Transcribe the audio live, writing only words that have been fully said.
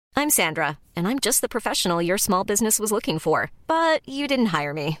I'm Sandra, and I'm just the professional your small business was looking for. But you didn't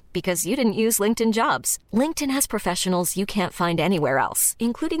hire me because you didn't use LinkedIn Jobs. LinkedIn has professionals you can't find anywhere else,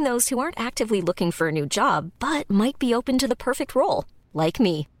 including those who aren't actively looking for a new job, but might be open to the perfect role, like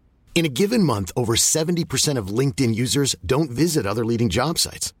me. In a given month, over 70% of LinkedIn users don't visit other leading job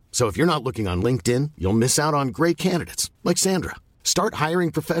sites. So if you're not looking on LinkedIn, you'll miss out on great candidates like Sandra. Start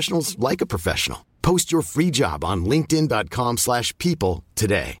hiring professionals like a professional. Post your free job on linkedin.com/people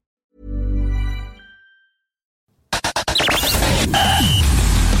today.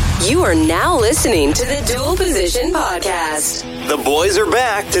 You are now listening to the Dual Position Podcast. The boys are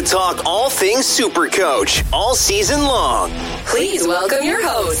back to talk all things SuperCoach all season long. Please welcome your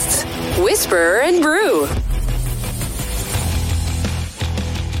hosts, Whisperer and Brew.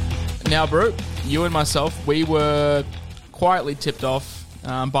 Now, Brew, you and myself, we were quietly tipped off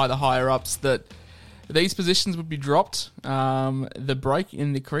by the higher-ups that these positions would be dropped. The break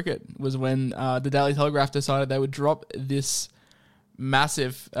in the cricket was when the Daily Telegraph decided they would drop this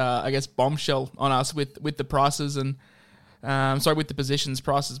massive, bombshell on us with the prices and with the positions.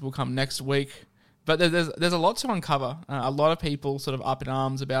 Prices will come next week. But there's a lot to uncover. A lot of people sort of up in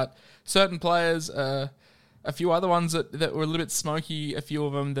arms about certain players, a few other ones that were a little bit smoky, a few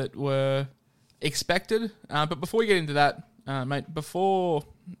of them that were expected. But before we get into that, mate, before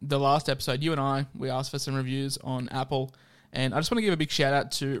the last episode, you and we asked for some reviews on Apple, and I just want to give a big shout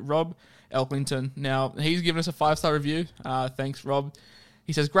out to Rob Elklington. Now, he's given us a 5-star review. Thanks, Rob.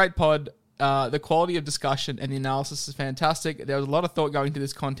 He says, great pod. The quality of discussion and the analysis is fantastic. There was a lot of thought going into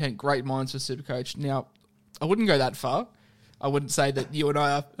this content. Great minds for SuperCoach. Now, I wouldn't go that far. I wouldn't say that you and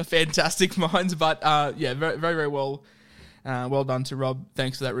I are fantastic minds, but very, very, very well. Well done to Rob.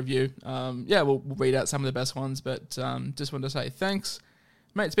 Thanks for that review. We'll read out some of the best ones, but just wanted to say thanks.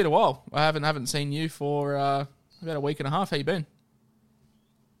 Mate, it's been a while. I haven't seen you for about a week and a half. How you been?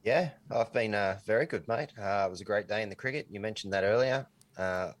 Yeah, I've been very good, mate. It was a great day in the cricket. You mentioned that earlier.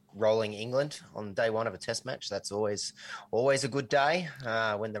 Rolling England on day one of a test match. That's always a good day.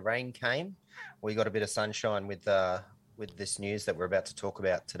 When the rain came, we got a bit of sunshine with this news that we're about to talk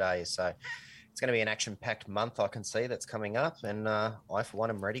about today. So it's going to be an action-packed month, I can see, that's coming up, and I, for one,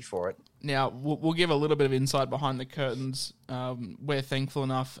 am ready for it. Now, we'll give a little bit of insight behind the curtains. We're thankful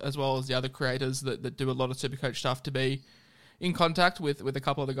enough, as well as the other creators that do a lot of SuperCoach stuff, to be in contact with a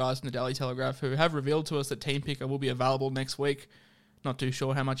couple of the guys from the Daily Telegraph who have revealed to us that Team Picker will be available next week. Not too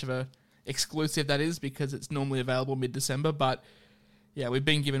sure how much of a exclusive that is because it's normally available mid-December, but yeah, we've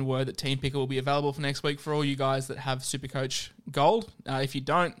been given word that Team Picker will be available for next week for all you guys that have SuperCoach Gold. If you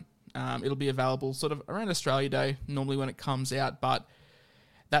don't, it'll be available sort of around Australia Day, normally when it comes out, but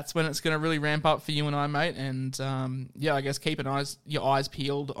that's when it's going to really ramp up for you and I, mate. And I guess keep your eyes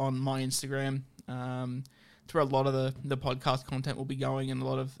peeled on my Instagram. It's where a lot of the podcast content will be going, and a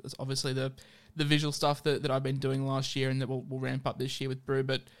lot of, obviously, the visual stuff that I've been doing last year and that we'll ramp up this year with Brew.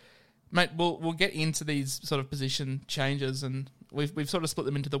 But, mate, we'll get into these sort of position changes, and we've sort of split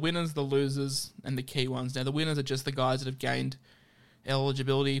them into the winners, the losers, and the key ones. Now, the winners are just the guys that have gained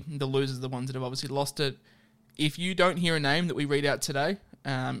eligibility. The losers are the ones that have obviously lost it. If you don't hear a name that we read out today,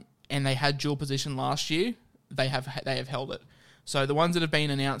 and they had dual position last year, they have held it. So the ones that have been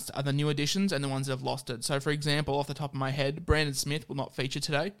announced are the new additions and the ones that have lost it. So, for example, off the top of my head, Brandon Smith will not feature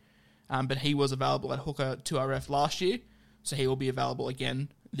today, but he was available at hooker 2RF last year, so he will be available again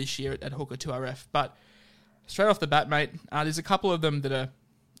this year at hooker 2RF. But straight off the bat, mate, there's a couple of them that are,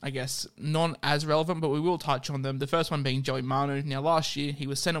 I guess, not as relevant, but we will touch on them. The first one being Joey Manu. Now, last year, he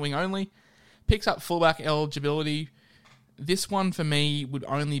was centre wing only, picks up fullback eligibility. This one, for me, would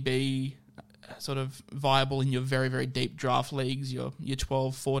only be sort of viable in your very, very deep draft leagues, your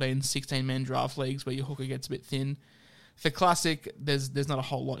 12, 14, 16-man draft leagues where your hooker gets a bit thin. For Classic, there's not a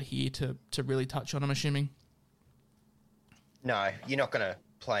whole lot here to really touch on, I'm assuming. No, you're not going to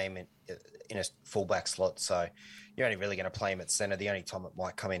play him in a fullback slot, so you're only really going to play him at centre. The only time it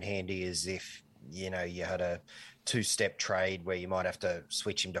might come in handy is if, you had a two-step trade where you might have to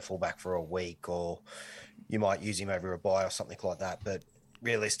switch him to fullback for a week, or you might use him over a bye or something like that. But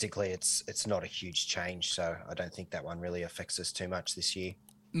realistically, it's not a huge change, so I don't think that one really affects us too much this year.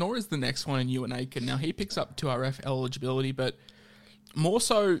 Nor is the next one in Ewan Aiken. Now, he picks up 2RF eligibility, but more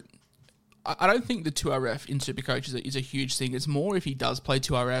so, I don't think the 2RF in SuperCoach is a huge thing. It's more if he does play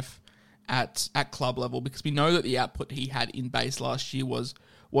 2RF at club level, because we know that the output he had in base last year was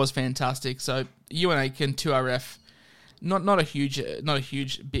fantastic. So Ewan Aiken, 2RF, not a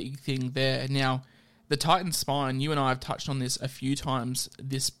huge big thing there. Now, the Titans spine, you and I have touched on this a few times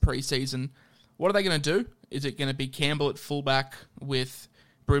this preseason. What are they going to do? Is it going to be Campbell at fullback with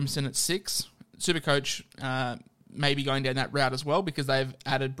Broomson at 6? SuperCoach maybe going down that route as well, because they've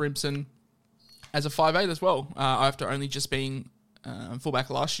added Brimson as a 5'8" as well, after only just being fullback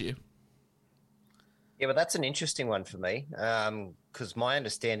last year. Yeah, but that's an interesting one for me, because my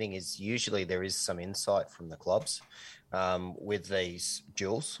understanding is usually there is some insight from the clubs with these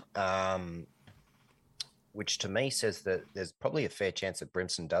duels, which to me says that there's probably a fair chance that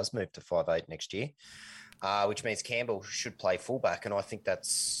Brimson does move to 5'8" next year, which means Campbell should play fullback, and I think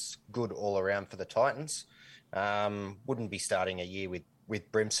that's good all around for the Titans. Wouldn't be starting a year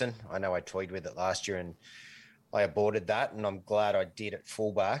with Brimson. I know I toyed with it last year and I aborted that, and I'm glad I did at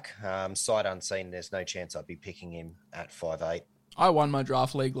fullback. Sight unseen, there's no chance I'd be picking him at 5'8". I won my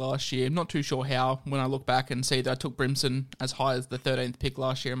draft league last year. I'm not too sure how when I look back and see that I took Brimson as high as the 13th pick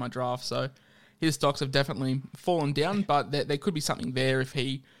last year in my draft. So his stocks have definitely fallen down, but there could be something there if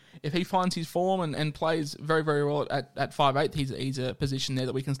he finds his form and plays very, very well at 5'8". He's a position there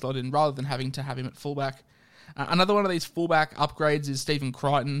that we can slot in rather than having to have him at fullback. Another one of these fullback upgrades is Stephen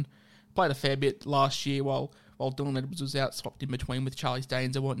Crichton. Played a fair bit last year while Dylan Edwards was out, swapped in between with Charlie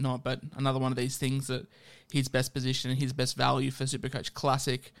Staines and whatnot, but another one of these things that his best position and his best value for SuperCoach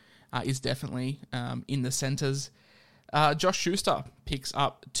Classic is definitely in the centres. Josh Schuster picks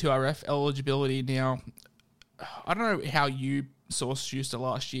up 2RF eligibility. Now, I don't know how you saw Schuster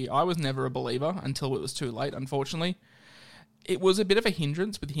last year. I was never a believer until it was too late, unfortunately. It was a bit of a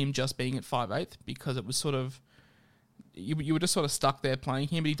hindrance with him just being at 5'8", because it was sort of, you were just sort of stuck there playing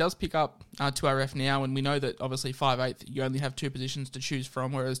him, but he does pick up 2RF now, and we know that obviously 5'8", you only have 2 positions to choose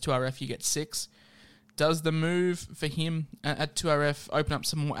from, whereas 2RF you get 6. Does the move for him at 2RF open up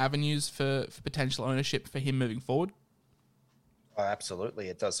some more avenues for potential ownership for him moving forward? Oh, absolutely,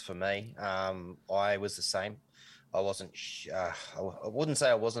 it does for me. I was the same. I wasn't. I wouldn't say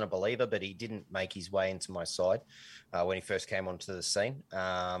I wasn't a believer, but he didn't make his way into my side when he first came onto the scene.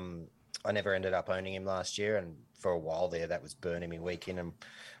 I never ended up owning him last year, and for a while there, that was burning me week in and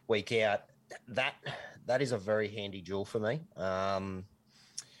week out. That is a very handy duel for me.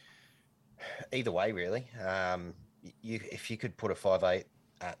 Either way, really. If you could put a 5'8"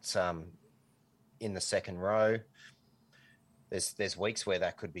 at in the second row, there's weeks where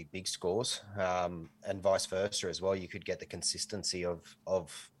that could be big scores, and vice versa as well. You could get the consistency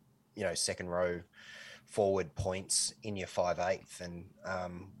of second row forward points in your 5'8", and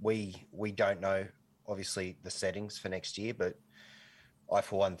we don't know obviously the settings for next year, but I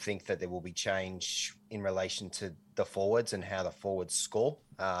for one think that there will be change in relation to the forwards and how the forwards score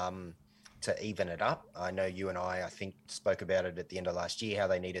to even it up. I know you and I think spoke about it at the end of last year, how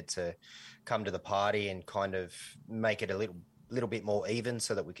they needed to come to the party and kind of make it a little bit more even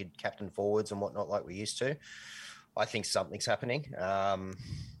so that we could captain forwards and whatnot like we used to. I think something's happening.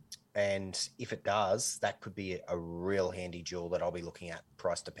 And if it does, that could be a real handy duel that I'll be looking at,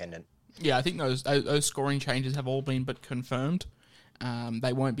 price dependent. Yeah, I think those scoring changes have all been but confirmed.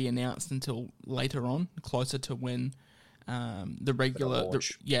 They won't be announced until later on, closer to when the regular...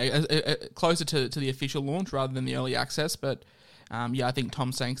 closer to the official launch rather than the early access. But I think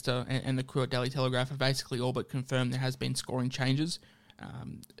Tom Sangster and the crew at Daily Telegraph have basically all but confirmed there has been scoring changes.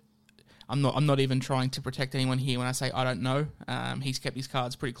 I'm not even trying to protect anyone here when I say I don't know. He's kept his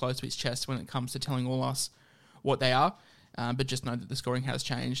cards pretty close to his chest when it comes to telling all us what they are. But just know that the scoring has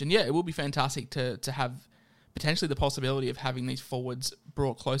changed. And yeah, it will be fantastic to have potentially the possibility of having these forwards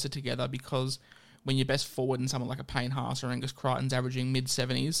brought closer together, because when your best forward and someone like a Payne Haas or Angus Crichton's averaging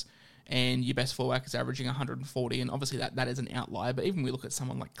mid-70s and your best fullback is averaging 140, and obviously that is an outlier, but even we look at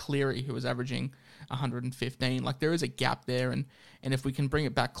someone like Cleary who is averaging 115, like there is a gap there, and if we can bring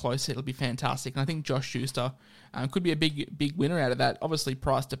it back closer, it'll be fantastic. And I think Josh Schuster could be a big winner out of that, obviously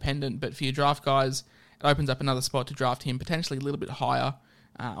price dependent, but for your draft guys, it opens up another spot to draft him potentially a little bit higher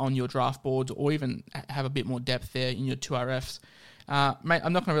on your draft boards, or even have a bit more depth there in your 2RFs. Mate,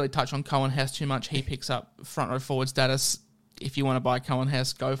 I'm not going to really touch on Cohen Hess too much. He picks up front row forward status. If you want to buy Cohen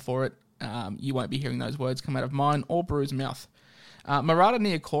Hess, go for it. You won't be hearing those words come out of mine or Brew's mouth. Murata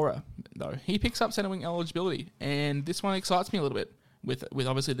Niokora, though, he picks up centre wing eligibility, and this one excites me a little bit with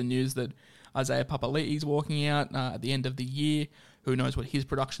obviously the news that Isaiah Papali'i's walking out at the end of the year. Who knows what his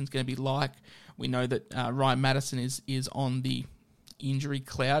production's going to be like? We know that Ryan Madison is on the injury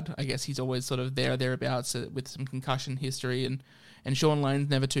cloud. I guess he's always sort of thereabouts with some concussion history, and Sean Lane's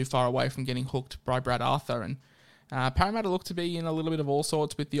never too far away from getting hooked by Brad Arthur, and Parramatta look to be in a little bit of all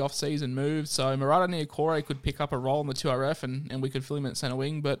sorts with the off-season moves, so Murata Niokore could pick up a role in the 2RF and we could fill him at centre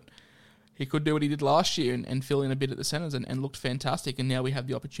wing, but he could do what he did last year and fill in a bit at the centres and looked fantastic, and now we have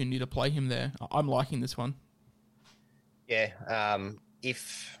the opportunity to play him there. I'm liking this one. Yeah,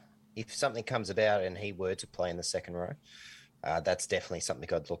 if something comes about and he were to play in the second row, that's definitely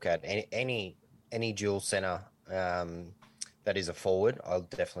something I'd look at. Any dual centre that is a forward, I'll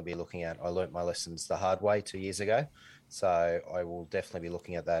definitely be looking at. I learnt my lessons the hard way 2 years ago, so I will definitely be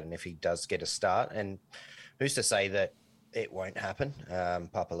looking at that. And if he does get a start, and who's to say that it won't happen?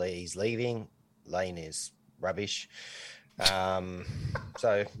 Papali'i's leaving. Lane is rubbish.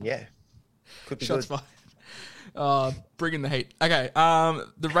 So yeah, could be Shots good. fired. Bringing the heat. Okay.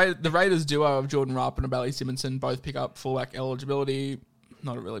 The Raiders duo of Jordan Rupp and Bailey Simonson both pick up fullback eligibility.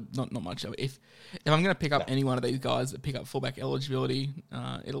 Not much of it. If I'm going to pick up any one of these guys that pick up fullback eligibility,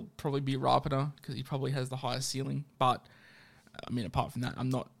 it'll probably be Rapiner because he probably has the highest ceiling. But I mean, apart from that, I'm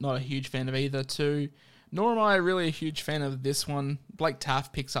not a huge fan of either two. Nor am I really a huge fan of this one. Blake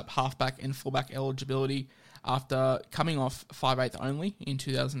Taaffe picks up halfback and fullback eligibility after coming off 5'8" only in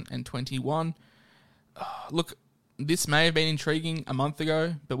 2021. Look, this may have been intriguing a month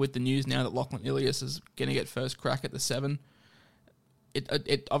ago, but with the news now that Lachlan Ilias is going to get first crack at the 7,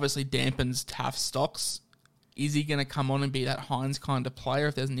 it obviously dampens Taaffe's stocks. Is he going to come on and be that Hines kind of player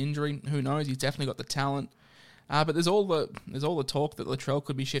if there's an injury? Who knows? He's definitely got the talent. But there's all the talk that Latrell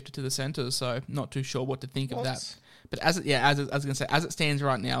could be shifted to the centre, so not too sure what to think of that. But as it stands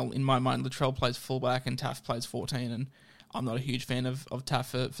right now, in my mind, Latrell plays fullback and Taaffe plays 14, and I'm not a huge fan of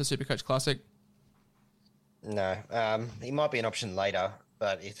Taaffe for Supercoach Classic. No, he might be an option later,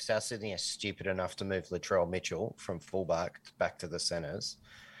 but if South Sydney is stupid enough to move Latrell Mitchell from fullback back to the centres,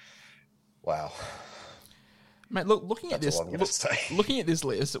 wow. Mate, looking at this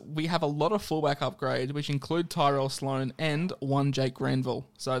list, we have a lot of fullback upgrades, which include Tyrell Sloan and one Jake Granville.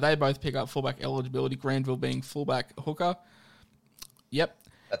 So they both pick up fullback eligibility, Granville being fullback hooker. Yep.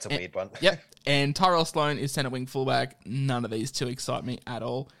 That's a weird one. Yep. And Tyrell Sloan is centre wing fullback. None of these two excite me at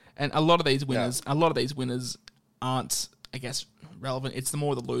all. And a lot of these winners aren't, I guess, relevant. It's the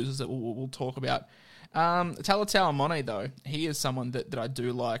more the losers that we'll talk about. Talatau Amone, though, he is someone that I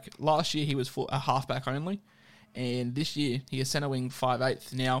do like. Last year he was a halfback only. And this year, he is centre wing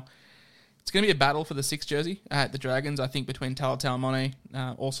 5'8". Now, it's going to be a battle for the 6th jersey at the Dragons, I think, between Talatau Amone,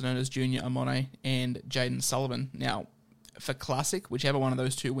 also known as Junior Amone, and Jaden Sullivan. Now, for Classic, whichever one of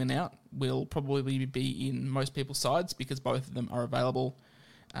those two win out will probably be in most people's sides because both of them are available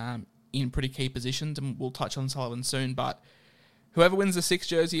in pretty key positions, and we'll touch on Sullivan soon. But whoever wins the 6th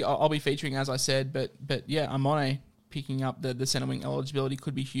jersey, I'll be featuring, as I said. But yeah, Amone picking up the centre wing eligibility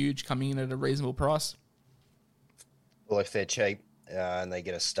could be huge, coming in at a reasonable price. Well, if they're cheap and they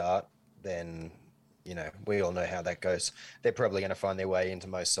get a start, then, we all know how that goes. They're probably going to find their way into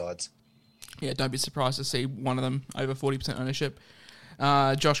most sides. Yeah, don't be surprised to see one of them over 40% ownership.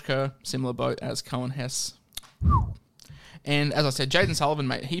 Josh Kerr, similar boat as Cohen Hess. And as I said, Jaden Sullivan,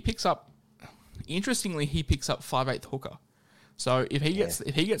 mate, he picks up 5'8" hooker. So if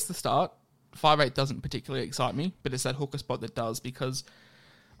he gets the start, 5'8" doesn't particularly excite me, but it's that hooker spot that does, because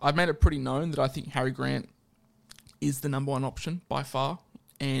I've made it pretty known that I think Harry Grant is the number one option by far,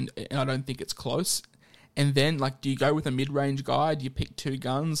 and I don't think it's close. And then, do you go with a mid-range guy? Do you pick two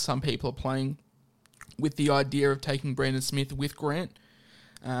guns? Some people are playing with the idea of taking Brandon Smith with Grant.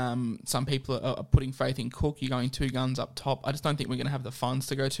 Some people are putting faith in Cook. You're going two guns up top. I just don't think we're going to have the funds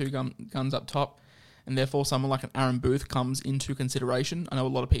to go two guns up top, and therefore someone like an Aaron Booth comes into consideration. I know a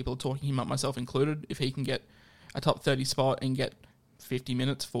lot of people are talking him up, myself included. If he can get a top 30 spot and get 50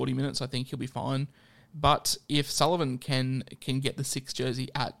 minutes, 40 minutes, I think he'll be fine. But if Sullivan can get the 6th jersey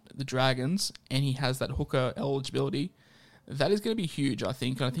at the Dragons and he has that hooker eligibility, that is going to be huge, I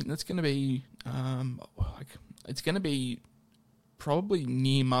think. And I think that's going to be it's going to be probably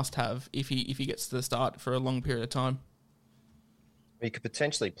near must-have if he gets to the start for a long period of time. You could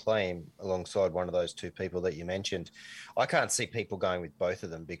potentially play him alongside one of those two people that you mentioned. I can't see people going with both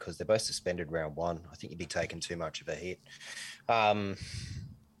of them because they're both suspended round 1. I think you'd be taking too much of a hit.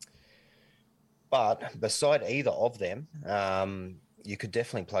 But beside either of them, you could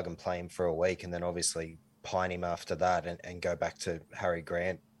definitely plug and play him for a week and then obviously pine him after that and go back to Harry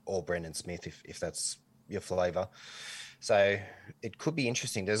Grant or Brendan Smith if that's your flavour. So it could be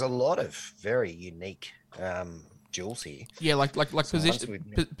interesting. There's a lot of very unique duels here. Yeah, like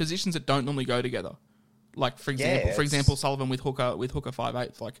positions that don't normally go together. Like for example, Sullivan with hooker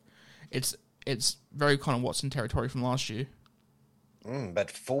 5'8". Like it's very kind of Watson territory from last year. But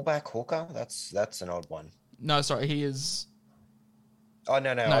fullback hooker, that's an odd one. No, sorry, he is. Oh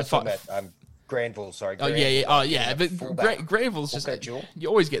no, I was talking about Granville. Sorry. Granville. But Granville's just. You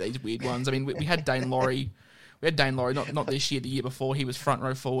always get these weird ones. I mean, we had Dane Laurie. We had Dane Laurie, not this year, the year before. He was front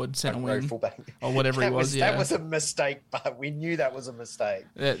row forward, centre wing, fullback, or whatever he was. That was a mistake, but we knew that was a mistake.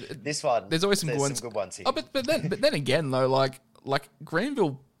 This one, there's always some good ones here. Oh, but then again though, like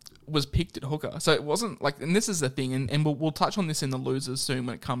Granville was picked at hooker, so it wasn't like. And this is the thing, and we'll touch on this in the losers soon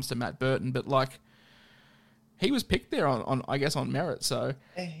when it comes to Matt Burton. But he was picked there on I guess, on merit. So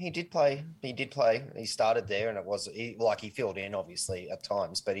yeah, he did play. He started there, and he filled in, obviously, at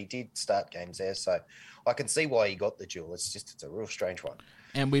times, but he did start games there. So I can see why he got the duel. It's a real strange one.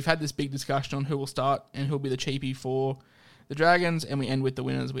 And we've had this big discussion on who will start and who'll be the cheapie for the Dragons, and we end with the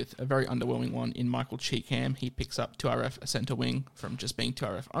winners with a very underwhelming one in Michael Cheekham. He picks up 2RF, a centre wing, from just being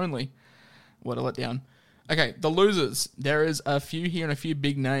 2RF only. What a letdown. Okay, the losers. There is a few here and a few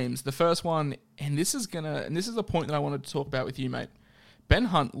big names. The first one, and this is the point that I wanted to talk about with you, mate. Ben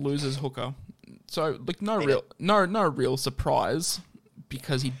Hunt loses hooker. So, like, no real surprise,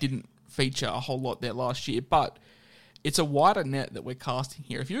 because he didn't feature a whole lot there last year, but it's a wider net that we're casting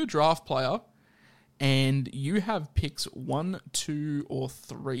here. If you're a draft player and you have picks 1, 2, or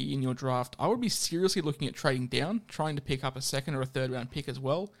 3 in your draft, I would be seriously looking at trading down, trying to pick up a second or a third round pick as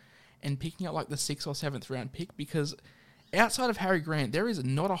well, and picking up like the 6th or 7th round pick, because outside of Harry Grant, there is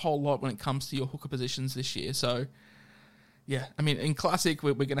not a whole lot when it comes to your hooker positions this year. So, yeah, I mean, in Classic,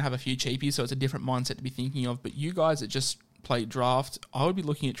 we're going to have a few cheapies, so it's a different mindset to be thinking of. But you guys that just play draft, I would be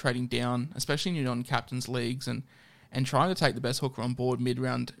looking at trading down, especially in your non-captains leagues, and trying to take the best hooker on board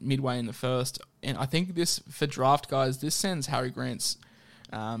midway in the first. And I think this, for draft guys, this sends Harry Grant's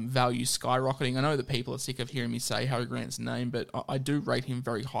value skyrocketing. I know that people are sick of hearing me say Harry Grant's name, but I do rate him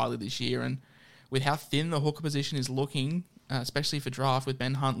very highly this year. And with how thin the hooker position is looking, especially for draft, with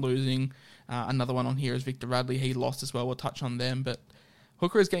Ben Hunt losing, another one on here is Victor Radley. He lost as well. We'll touch on them. But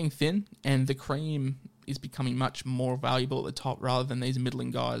hooker is getting thin, and the cream is becoming much more valuable at the top rather than these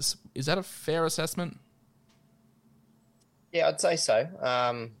middling guys. Is that a fair assessment? Yeah, I'd say so.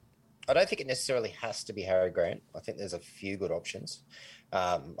 I don't think it necessarily has to be Harry Grant. I think there's a few good options.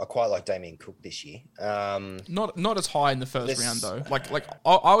 I quite like Damien Cook this year. Not as high in the first round though.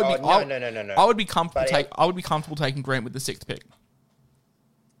 I would be comfortable taking Grant with the 6th pick.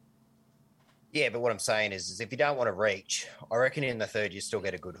 Yeah, but what I'm saying is if you don't want to reach, I reckon in the 3rd you still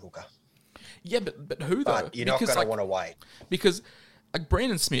get a good hooker. Yeah, but who though? But you're not going to want to wait, because like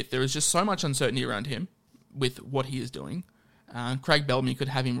Brandon Smith, there is just so much uncertainty around him with what he is doing. Craig Bellamy could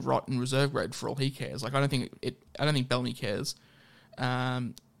have him rot in reserve grade for all he cares. Like I don't think Bellamy cares.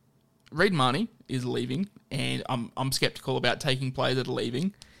 Reid Marnie is leaving, and I'm skeptical about taking players that are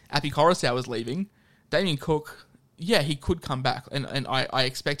leaving. Api Coruscant is leaving. Damien Cook, yeah, he could come back, and I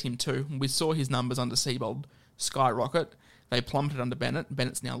expect him to. We saw his numbers under Seibold skyrocket. They plummeted under Bennett.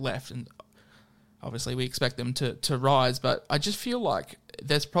 Bennett's now left, and obviously we expect them to rise. But I just feel like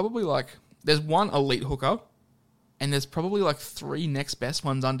there's one elite hooker, and there's probably like 3 next best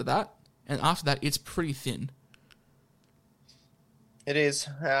ones under that, and after that it's pretty thin. It is.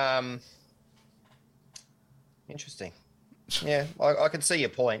 Interesting. Yeah, I can see your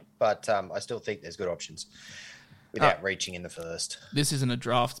point, but I still think there's good options without reaching in the first. This isn't a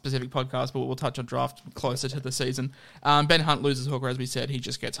draft-specific podcast, but we'll touch on draft closer to the season. Ben Hunt loses hooker, as we said. He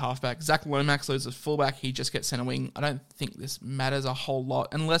just gets halfback. Zach Lomax loses fullback. He just gets centre wing. I don't think this matters a whole lot,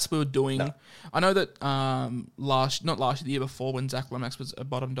 unless we were doing... No. I know that the year before, when Zach Lomax was a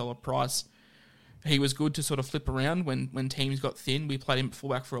bottom dollar price, he was good to sort of flip around when teams got thin. We played him at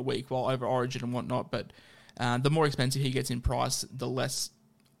fullback for a week while over Origin and whatnot, but the more expensive he gets in price, the less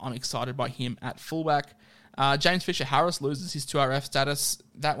I'm excited by him at fullback. James Fisher-Harris loses his 2RF status.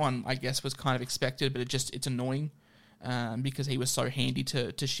 That one, I guess, was kind of expected, but it's annoying because he was so handy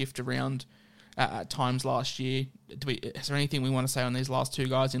to shift around at times last year. Is there anything we want to say on these last 2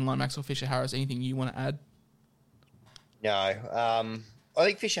 guys in Lomax or Fisher-Harris? Anything you want to add? No. I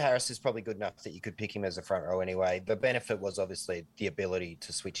think Fisher-Harris is probably good enough that you could pick him as a front row anyway. The benefit was obviously the ability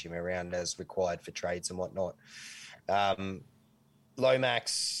to switch him around as required for trades and whatnot.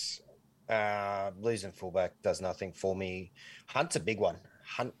 Lomax, losing fullback does nothing for me. Hunt's a big one.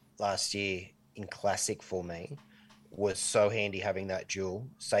 Hunt last year in Classic for me was so handy having that duel.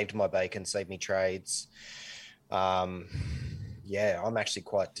 Saved my bacon, saved me trades. Yeah, I'm actually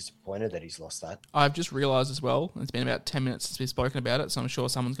quite disappointed that he's lost that. I've just realised as well, it's been about 10 minutes since we've spoken about it, so I'm sure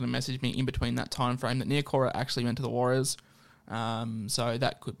someone's going to message me in between that time frame that Niokora actually went to the Warriors. So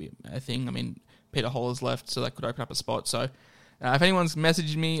that could be a thing. I mean, Peter Holler's left, so that could open up a spot. So if anyone's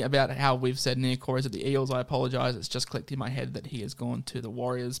messaged me about how we've said Niokora at the Eels, I apologise. It's just clicked in my head that he has gone to the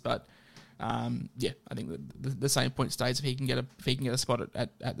Warriors. But yeah, I think the same point stays. If he can get a spot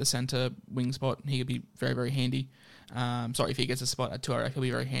at the centre wing spot, he could be very, very handy. If he gets a spot at 2RF, he'll be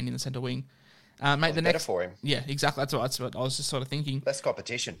very handy in the centre wing. Mate, the next for him. Yeah, exactly. That's what I was just sort of thinking. Less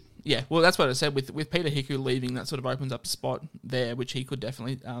competition. Yeah, well, that's what I said. With Peter Hiku leaving, that sort of opens up a spot there, which he could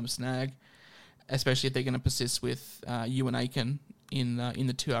definitely snag, especially if they're going to persist with Ewan Aiken in the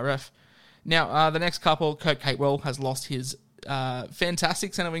 2RF. Now, the next couple, Kurt Catewell has lost his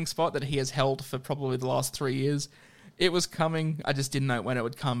fantastic centre wing spot that he has held for probably the last 3 years. It was coming. I just didn't know when it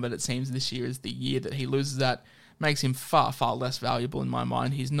would come, but it seems this year is the year that he loses that. Makes him far, far less valuable in my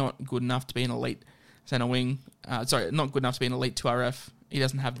mind. He's not good enough to be an elite centre wing. Not good enough to be an elite 2RF. He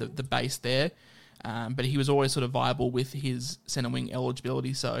doesn't have the base there. But he was always sort of viable with his centre wing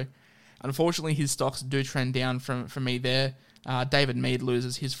eligibility. So, unfortunately, his stocks do trend down from me there. David Mead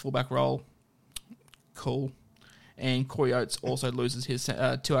loses his fullback role. Cool. And Corey Oates also loses his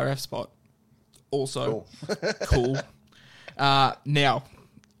 2RF spot. Also, cool. Now,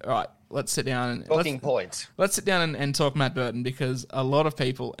 all right, let's sit down. Let's sit down and talk Matt Burton, because a lot of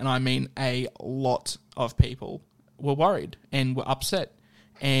people, and I mean a lot of people, were worried and were upset.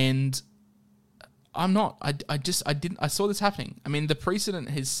 And I'm not. I saw this happening. I mean, the precedent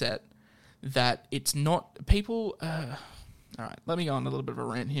has set that it's not people. All right, let me go on a little bit of a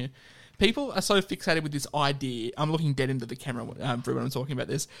rant here. People are so fixated with this idea. I'm looking dead into the camera when I'm talking about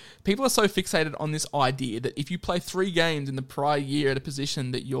this. People are so fixated on this idea that if you play 3 games in the prior year at a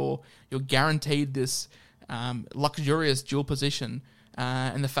position, that you're guaranteed this luxurious dual position.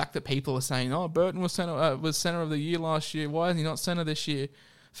 And the fact that people are saying, "Oh, Burton was center of the year last year. Why is he not center this year?"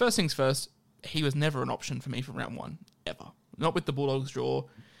 First things first, he was never an option for me from round 1 ever. Not with the Bulldogs draw.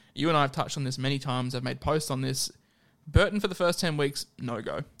 You and I have touched on this many times. I've made posts on this. Burton for the first 10 weeks, no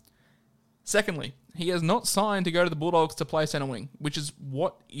go. Secondly, he has not signed to go to the Bulldogs to play centre wing, which is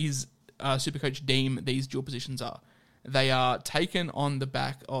what SuperCoach deem these dual positions are. They are taken on the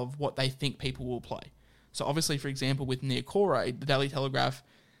back of what they think people will play. So obviously, for example, with Nia Corey, the Daily Telegraph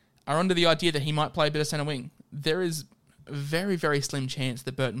are under the idea that he might play a bit of centre wing. There is a very, very slim chance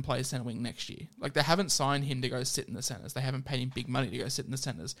that Burton plays centre wing next year. Like, they haven't signed him to go sit in the centres. They haven't paid him big money to go sit in the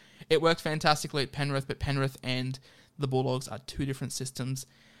centres. It worked fantastically at Penrith, but Penrith and the Bulldogs are 2 different systems.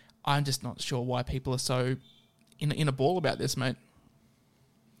 I'm just not sure why people are so in a ball about this, mate.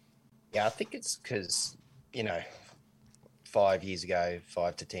 Yeah, I think it's because, 5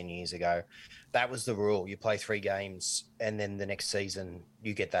 to 10 years ago, that was the rule. You play 3 games and then the next season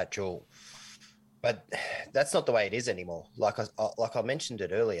you get that dual. But that's not the way it is anymore. Like I mentioned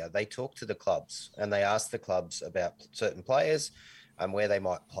it earlier, they talk to the clubs and they ask the clubs about certain players and where they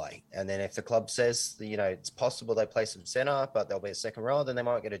might play. And then if the club says, it's possible they play some centre, but they'll be a second rower, then they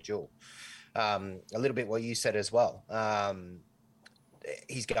might get a dual. A little bit what you said as well.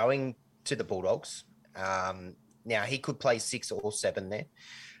 He's going to the Bulldogs. Now, he could play 6 or 7 there.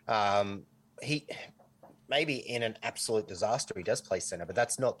 He maybe in an absolute disaster, he does play centre, but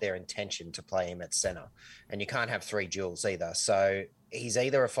that's not their intention to play him at centre. And you can't have 3 duals either. So he's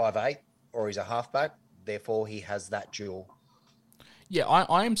either a 5'8" or he's a halfback. Therefore, he has that dual. Yeah,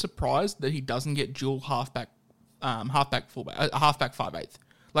 I am surprised that he doesn't get dual halfback fullback, halfback 5'8".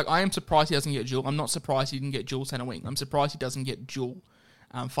 Like, I am surprised he doesn't get dual. I'm not surprised he didn't get dual centre wing. I'm surprised he doesn't get dual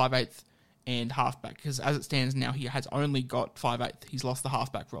 5'8" and halfback, because as it stands now, he has only got 5'8". He's lost the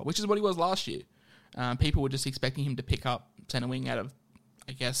halfback role, which is what he was last year. People were just expecting him to pick up centre wing out of,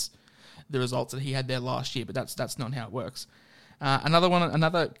 I guess, the results that he had there last year, but that's not how it works.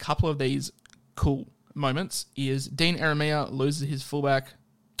 Another couple of these cool moments is Dean Eremia loses his fullback.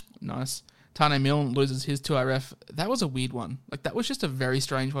 Nice. Tane Milne loses his 2RF. That was a weird one. Like, that was just a very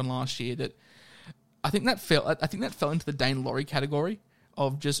strange one last year. That I think that fell into the Dane Laurie category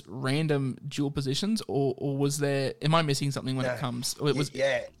of just random dual positions, or was there? Am I missing something when it comes?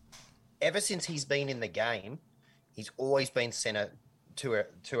 Yeah. Ever since he's been in the game, he's always been centre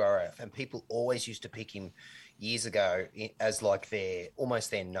 2RF, and people always used to pick him years ago as like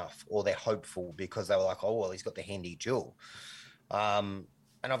almost their nuff or they're hopeful, because they were like, oh, well, he's got the handy dual. And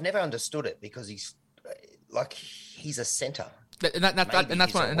I've never understood it, because he's a centre. He's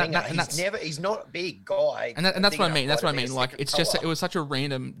not a big guy. And that's what I mean. That's what I mean. Like, it's just, it was such a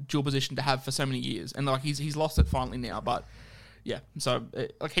random dual position to have for so many years. And like, he's lost it finally now. But yeah, so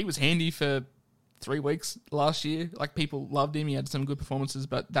he was handy for 3 weeks last year. Like, people loved him. He had some good performances,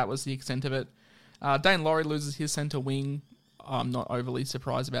 but that was the extent of it. Dane Laurie loses his centre wing. I'm not overly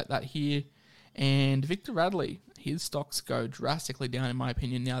surprised about that here. And Victor Radley, his stocks go drastically down, in my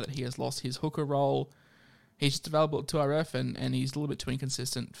opinion, now that he has lost his hooker role. He's just available at 2RF, and he's a little bit too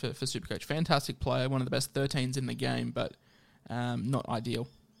inconsistent for SuperCoach. Fantastic player, one of the best 13s in the game, but not ideal.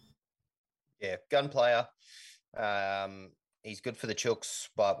 Yeah, gun player. He's good for the chooks,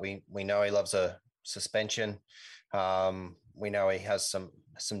 but we know he loves a suspension. We know he has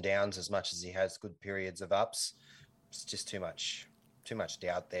some downs as much as he has good periods of ups. It's just too much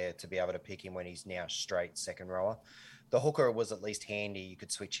doubt there to be able to pick him when he's now straight second rower. The hooker was at least handy. You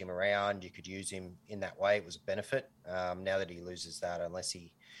could switch him around. You could use him in that way. It was a benefit. Now that he loses that, unless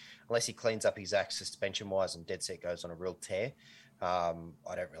he unless he cleans up his act suspension-wise and dead set goes on a real tear, I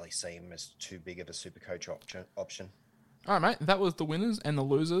don't really see him as too big of a SuperCoach option. All right, mate. That was the winners and the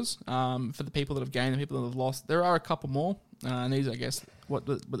losers. For the people that have gained and the people that have lost, there are a couple more. And these, I guess, what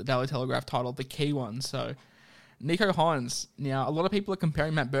the Daily Telegraph titled the key ones. So, Nico Hines. Now, a lot of people are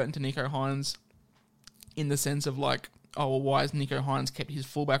comparing Matt Burton to Nico Hines in the sense of like, oh, well, why has Nico Hines kept his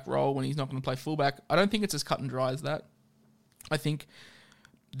fullback role when he's not going to play fullback? I don't think it's as cut and dry as that. I think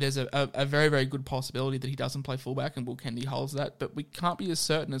there's a very, very good possibility that he doesn't play fullback and Will Kennedy holds that, but we can't be as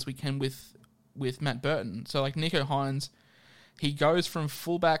certain as we can with Matt Burton. So like Nico Hines, he goes from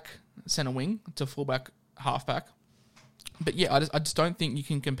fullback centre wing to fullback halfback. But yeah, I just don't think you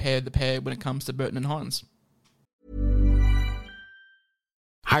can compare the pair when it comes to Burton and Hines.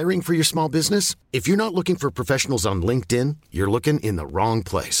 Hiring for your small business? If you're not looking for professionals on LinkedIn, you're looking in the wrong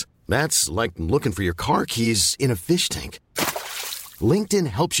place. That's like looking for your car keys in a fish tank. LinkedIn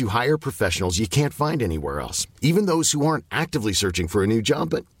helps you hire professionals you can't find anywhere else, even those who aren't actively searching for a new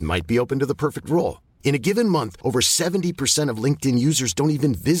job but might be open to the perfect role. In a given month, over 70% of LinkedIn users don't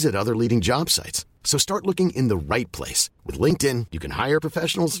even visit other leading job sites. So start looking in the right place. With LinkedIn, you can hire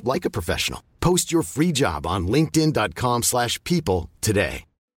professionals like a professional. Post your free job on linkedin.com/people today.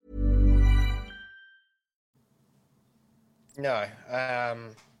 No.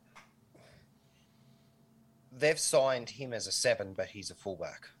 They've signed him as a 7, but he's a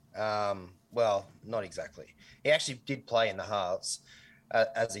fullback. Well, not exactly. He actually did play in the halves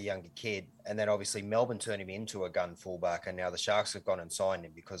as a younger kid, and then obviously Melbourne turned him into a gun fullback, and now the Sharks have gone and signed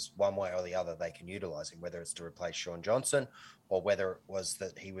him because one way or the other they can utilise him, whether it's to replace Sean Johnson or whether it was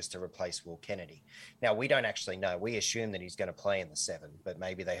that he was to replace Will Kennedy. Now, we don't actually know. We assume that he's going to play in the 7, but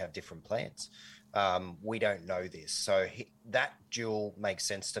maybe they have different plans. We don't know this. So that duel makes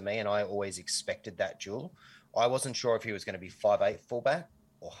sense to me, and I always expected that duel. I wasn't sure if he was going to be 5'8" fullback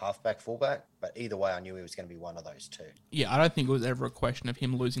or halfback fullback, but either way, I knew he was going to be one of those two. Yeah, I don't think it was ever a question of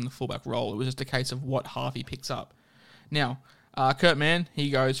him losing the fullback role. It was just a case of what half he picks up. Now, Kurt Mann, he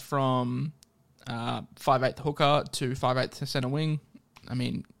goes from 5'8" hooker to 5'8" centre wing. I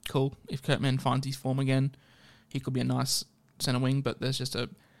mean, cool. If Kurt Mann finds his form again, he could be a nice centre wing, but there's just a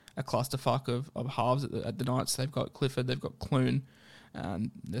clusterfuck of halves at the Knights. They've got Clifford, they've got Clune.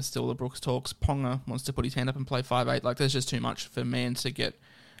 There's still the Brooks talks. Ponga wants to put his hand up and play 5'8". Like, there's just too much for Mann to get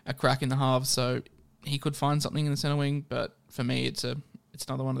a crack in the halves. So he could find something in the centre wing, but for me, it's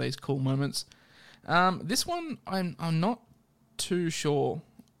another one of these cool moments. This one, I'm not too sure.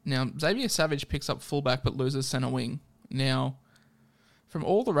 Now, Xavier Savage picks up fullback but loses centre wing. Now, from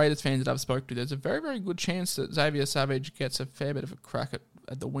all the Raiders fans that I've spoken to, there's a very, very good chance that Xavier Savage gets a fair bit of a crack at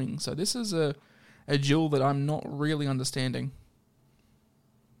the wing. So this is a duel that I'm not really understanding.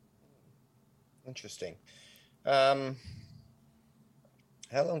 Interesting. How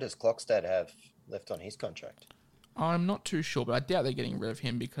long does Clockstad have left on his contract? I'm not too sure, but I doubt they're getting rid of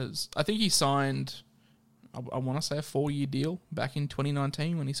him because I think he signed, I want to say, a 4-year deal back in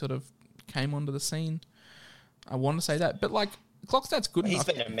 2019 when he sort of came onto the scene. I want to say that, but like Clockstad's good enough.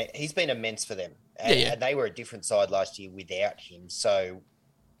 He's been immense for them, and, yeah. And they were a different side last year without him. So,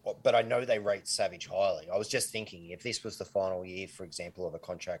 but I know they rate Savage highly. I was just thinking, if this was the final year, for example, of a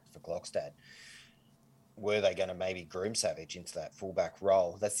contract for Clockstad, were they going to maybe groom Savage into that fullback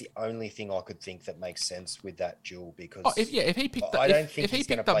role? That's the only thing I could think that makes sense with that duel, because if he picked up, I don't think he's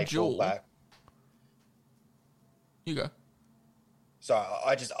going to play fullback. You go. So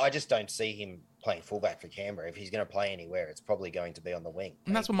I just don't see him playing fullback for Canberra. If he's going to play anywhere, it's probably going to be on the wing.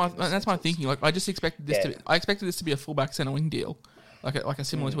 And that's my thinking. Like, I just expected this to be a fullback centre wing deal, like a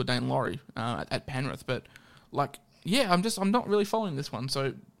similar to a Dane Laurie at Penrith. But like, yeah, I'm not really following this one.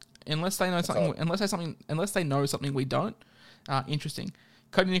 So unless they know something, unless they know something we don't, interesting.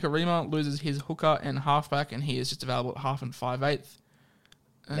 Cody Nikorima loses his hooker and halfback, and he is just available at half and 5/8.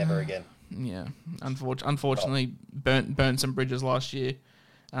 Never again. Yeah, unfortunately, burnt some bridges last year.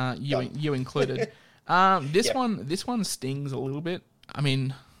 You included. This one stings a little bit. I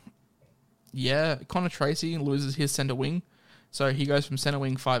mean, yeah, Connor Tracy loses his centre wing, so he goes from centre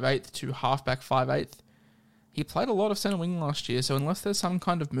wing 5/8 to halfback 5/8. He played a lot of centre wing last year, so unless there's some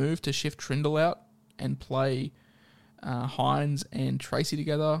kind of move to shift Trindle out and play Hines and Tracy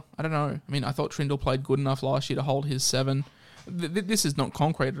together, I don't know. I mean, I thought Trindle played good enough last year to hold his 7. This is not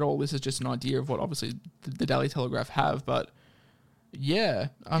concrete at all. This is just an idea of what obviously the Daily Telegraph have, but yeah,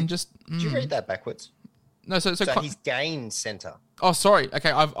 Did you read that backwards? No, so he's gained centre. Oh, sorry.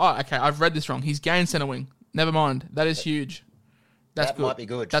 Okay, I've read this wrong. He's gained centre wing. Never mind. That is huge. That might be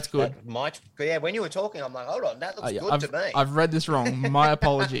good. That's good. Yeah, when you were talking, I'm like, hold on, that looks good to me. I've read this wrong. My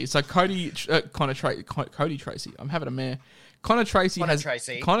apologies. So Cody Tracy. I'm having a mare. Connor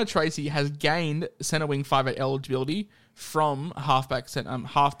Tracy has gained centre wing 5'8" eligibility from halfback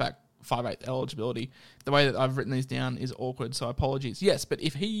 5'8" eligibility. The way that I've written these down is awkward, so apologies. Yes, but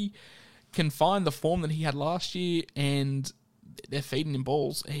if he can find the form that he had last year and they're feeding him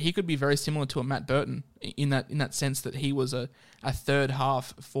balls, he could be very similar to a Matt Burton in that sense that he was a third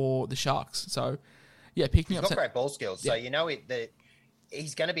half for the Sharks. So, yeah, picking up... He's got great ball skills, so you know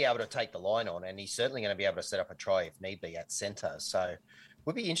he's going to be able to take the line on, and he's certainly going to be able to set up a try if need be at centre. So it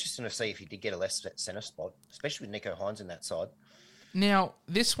would be interesting to see if he did get a less centre spot, especially with Nico Hines in that side. Now,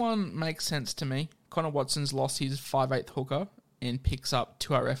 this one makes sense to me. Connor Watson's lost his 5'8" hooker and picks up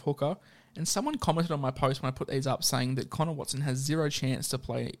 2RF hooker. And someone commented on my post when I put these up saying that Connor Watson has zero chance to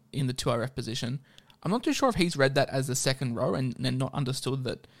play in the 2RF position. I'm not too sure if he's read that as the second row and then not understood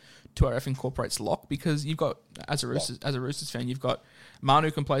that 2RF incorporates lock, because you've got, as a Roosters fan, you've got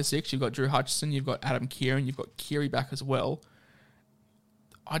Manu can play 6, you've got Drew Hutchison, you've got Adam Kieran, you've got Keary back as well.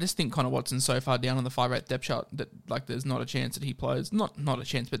 I just think Connor Watson's so far down on the 5'8" depth chart that there's not a chance that he plays. Not a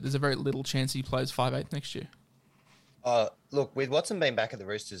chance, but there's a very little chance he plays 5'8" next year. Look, with Watson being back at the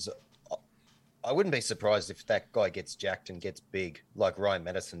Roosters, I wouldn't be surprised if that guy gets jacked and gets big like Ryan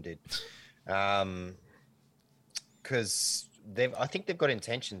Madison did. Because I think they've got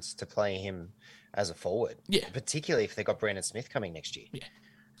intentions to play him as a forward. Yeah. Particularly if they've got Brandon Smith coming next year. Yeah.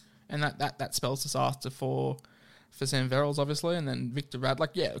 And that spells disaster for Sam Verrills, obviously, and then Victor Radley.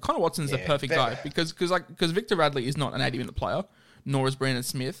 Connor Watson's the perfect guy because Victor Radley is not an 80-minute player, nor is Brandon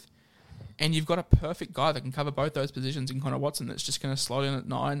Smith. And you've got a perfect guy that can cover both those positions in Connor Watson that's just going to slot in at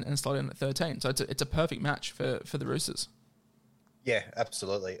 9 and slot in at 13. So it's a perfect match for the Roosters. Yeah,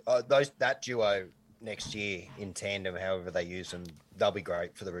 absolutely. That duo next year in tandem, however they use them, they'll be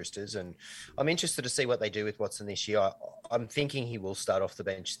great for the Roosters. And I'm interested to see what they do with Watson this year. I'm thinking he will start off the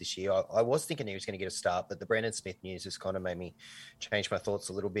bench this year. I was thinking he was going to get a start, but the Brandon Smith news has kind of made me change my thoughts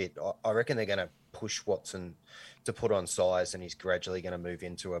a little bit. I reckon they're going to push Watson to put on size, and he's gradually going to move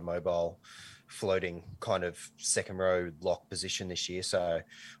into a mobile, floating kind of second row lock position this year. So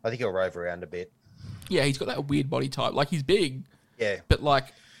I think he'll rove around a bit. Yeah, he's got that weird body type. He's big. Yeah.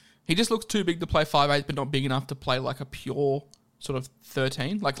 But he just looks too big to play 5'8", but not big enough to play a pure sort of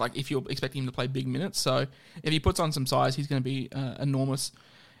 13. Like if you're expecting him to play big minutes. So if he puts on some size, he's going to be enormous.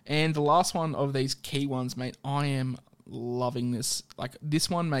 And the last one of these key ones, mate, I am loving this. This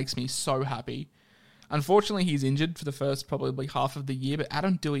one makes me so happy. Unfortunately, he's injured for the first probably half of the year, but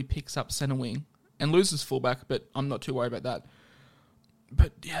Adam Doueihi picks up centre wing and loses fullback, but I'm not too worried about that.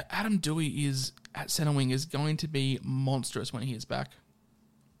 But yeah, Adam Doueihi is at centre wing is going to be monstrous when he is back.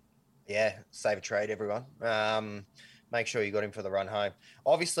 Yeah, save a trade, everyone. Make sure you got him for the run home.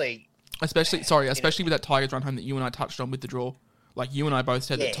 Obviously... Especially with that Tigers run home that you and I touched on with the draw. You and I both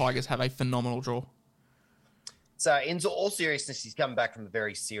said that Tigers have a phenomenal draw. So, in all seriousness, he's coming back from a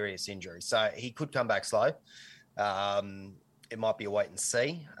very serious injury. So, he could come back slow. It might be a wait and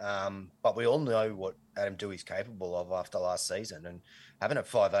see. But we all know what Adam Doueihi's capable of after last season. And having a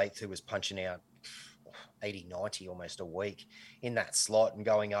 5'8" who was punching out 80, 90 almost a week in that slot and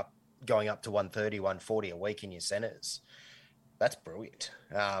going up to 130, 140 a week in your centres, that's brilliant.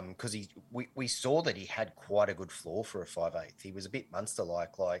 Because we saw that he had quite a good floor for a 5'8". He was a bit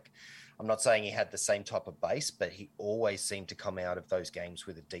Munster-like. I'm not saying he had the same type of base, but he always seemed to come out of those games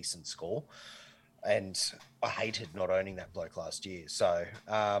with a decent score. And I hated not owning that bloke last year. So,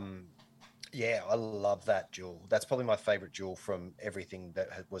 I love that duel. That's probably my favourite duel from everything that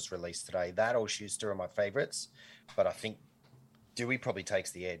was released today. That or Schuster are my favourites, but I think Doueihi probably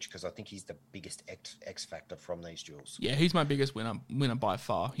takes the edge because I think he's the biggest X factor from these duels. Yeah, he's my biggest winner by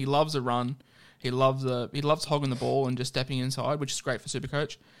far. He loves a run. He loves hogging the ball and just stepping inside, which is great for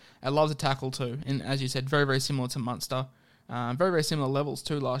SuperCoach. And loves a tackle too. And as you said, very, very similar to Munster. Very, very similar levels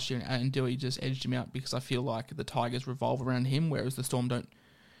too last year. And Doueihi just edged him out because I feel like the Tigers revolve around him, whereas the Storm don't.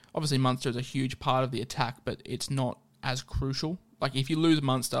 Obviously, Munster is a huge part of the attack, but it's not as crucial. If you lose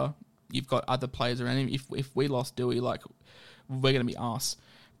Munster, you've got other players around him. If we lost Doueihi, we're going to be arse.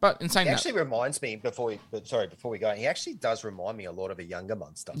 But in saying that... He actually reminds me, before we go, he actually does remind me a lot of a younger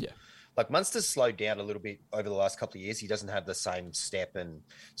Munster. Yeah. Munster's slowed down a little bit over the last couple of years. He doesn't have the same step and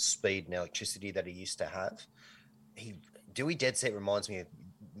speed and electricity that he used to have. Doueihi dead set reminds me of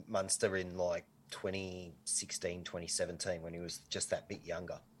Munster in 2016, 2017 when he was just that bit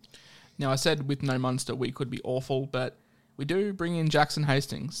younger. Now, I said with no Munster we could be awful, but we do bring in Jackson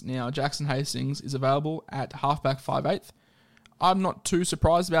Hastings. Now, Jackson Hastings is available at halfback 5'8". I'm not too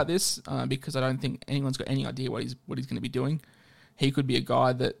surprised about this because I don't think anyone's got any idea what he's going to be doing. He could be a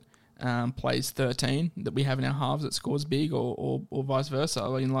guy that plays 13 that we have in our halves that scores big or vice versa.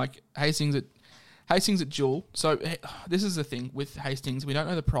 Hastings Hastings at dual. So this is the thing with Hastings. We don't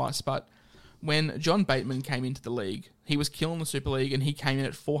know the price, but when John Bateman came into the league, he was killing the Super League, and he came in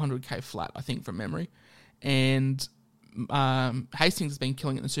at 400k flat, I think, from memory. And Hastings has been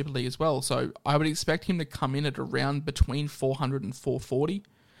killing it in the Super League as well. So I would expect him to come in at around between 400 and 440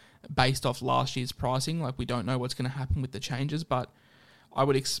 based off last year's pricing. Like, we don't know what's going to happen with the changes, but I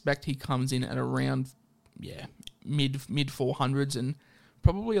would expect he comes in at around, mid 400s, and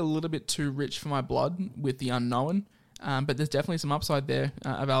probably a little bit too rich for my blood with the unknown. But there's definitely some upside there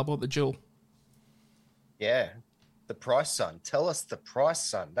available at the dual. Yeah. The price, son. Tell us the price,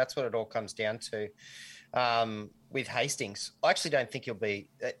 son. That's what it all comes down to. With Hastings, I actually don't think he'll be.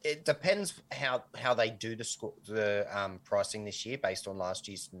 It depends how they do the pricing this year based on last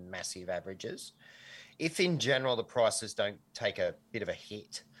year's massive averages. If in general the prices don't take a bit of a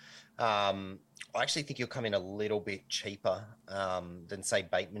hit, I actually think he'll come in a little bit cheaper than say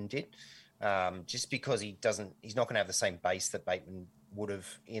Bateman did, just because he's not going to have the same base that Bateman would have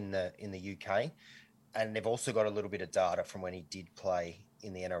in the UK, and they've also got a little bit of data from when he did play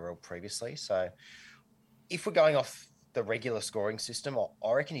in the NRL previously. So if we're going off the regular scoring system,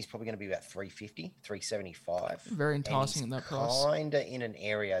 I reckon he's probably going to be about 350, 375. Very enticing at that price. Kind of in an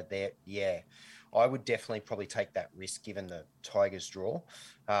area there, yeah. I would definitely probably take that risk given the Tigers draw.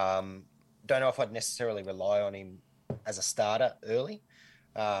 Don't know if I'd necessarily rely on him as a starter early.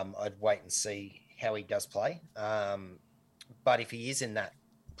 I'd wait and see how he does play. But if he is in that,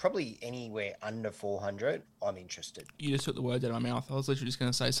 probably anywhere under 400, I'm interested. You just took the words out of my mouth. I was literally just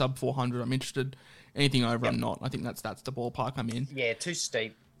going to say sub 400. I'm interested. Anything over, I'm not. I think that's the ballpark I'm in. Yeah, too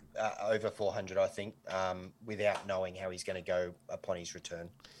steep over 400, I think, without knowing how he's going to go upon his return.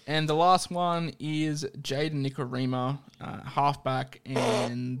 And the last one is Jaden Nikorima, halfback,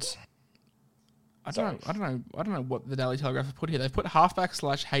 and I don't know what the Daily Telegraph have put here. They've put halfback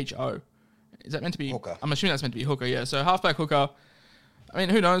 /HO. Is that meant to be hooker? I'm assuming that's meant to be hooker. Yeah. So halfback hooker. I mean,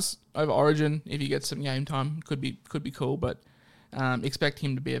 who knows? Over Origin, if he gets some game time, could be cool. But expect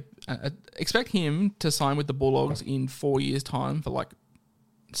him to sign with the Bulldogs in 4 years' time for like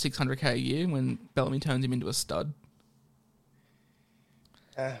 $600k a year when Bellamy turns him into a stud.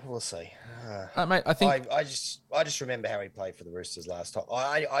 We'll see. Mate, I think I just remember how he played for the Roosters last time.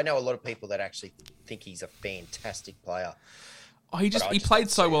 I know a lot of people that actually think he's a fantastic player. He played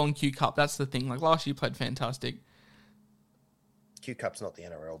so well in Q Cup. That's the thing. Like last year, he played fantastic. Q Cup's not the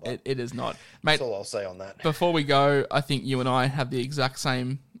NRL, but it is not. Mate, that's all I'll say on that. Before we go, I think you and I have the exact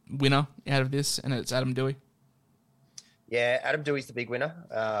same winner out of this, and it's Adam Doueihi. Yeah, Adam Doueihi's the big winner.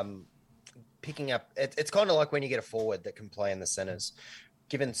 Picking up, it's kind of like when you get a forward that can play in the centres.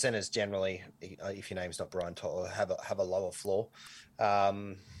 Given centres generally, if your name's not Brian Totter, have a lower floor.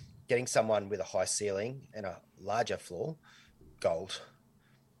 Getting someone with a high ceiling and a larger floor, gold.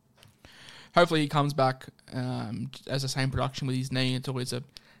 Hopefully he comes back as the same production with his knee. It's always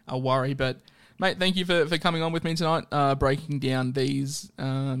a worry. But, mate, thank you for coming on with me tonight, breaking down these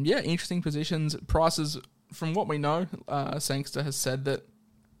interesting positions. Prices, from what we know, Sangster has said that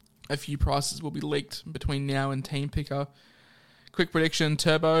a few prices will be leaked between now and Team Picker. Quick prediction,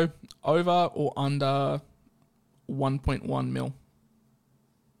 Turbo, over or under 1.1 mil?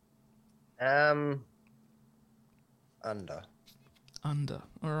 Under.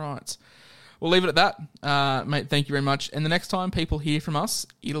 All right. We'll leave it at that. Mate, thank you very much. And the next time people hear from us,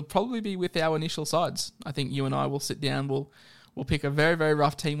 it'll probably be with our initial sides. I think you and I will sit down. We'll pick a very, very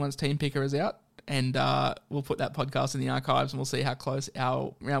rough team once Team Picker is out. And we'll put that podcast in the archives and we'll see how close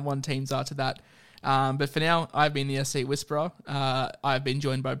our round one teams are to that. But for now, I've been the SC Whisperer. I've been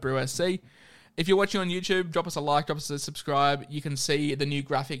joined by Brew SC. If you're watching on YouTube, drop us a like, drop us a subscribe. You can see the new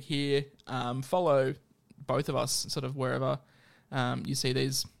graphic here. Follow both of us sort of wherever you see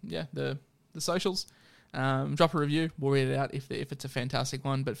these, the socials. Drop a review. We'll read it out if it's a fantastic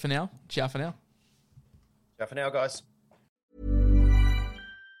one. But for now, ciao for now. Ciao for now, guys.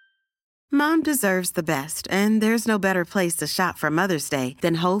 Mom deserves the best, and there's no better place to shop for Mother's Day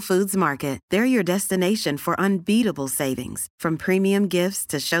than Whole Foods Market. They're your destination for unbeatable savings, from premium gifts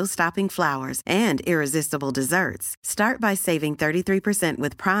to show-stopping flowers and irresistible desserts. Start by saving 33%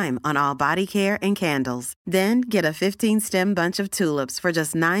 with Prime on all body care and candles. Then get a 15-stem bunch of tulips for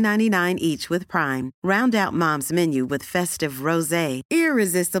just $9.99 each with Prime. Round out Mom's menu with festive rosé,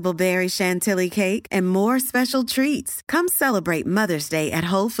 irresistible berry chantilly cake, and more special treats. Come celebrate Mother's Day at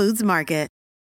Whole Foods Market.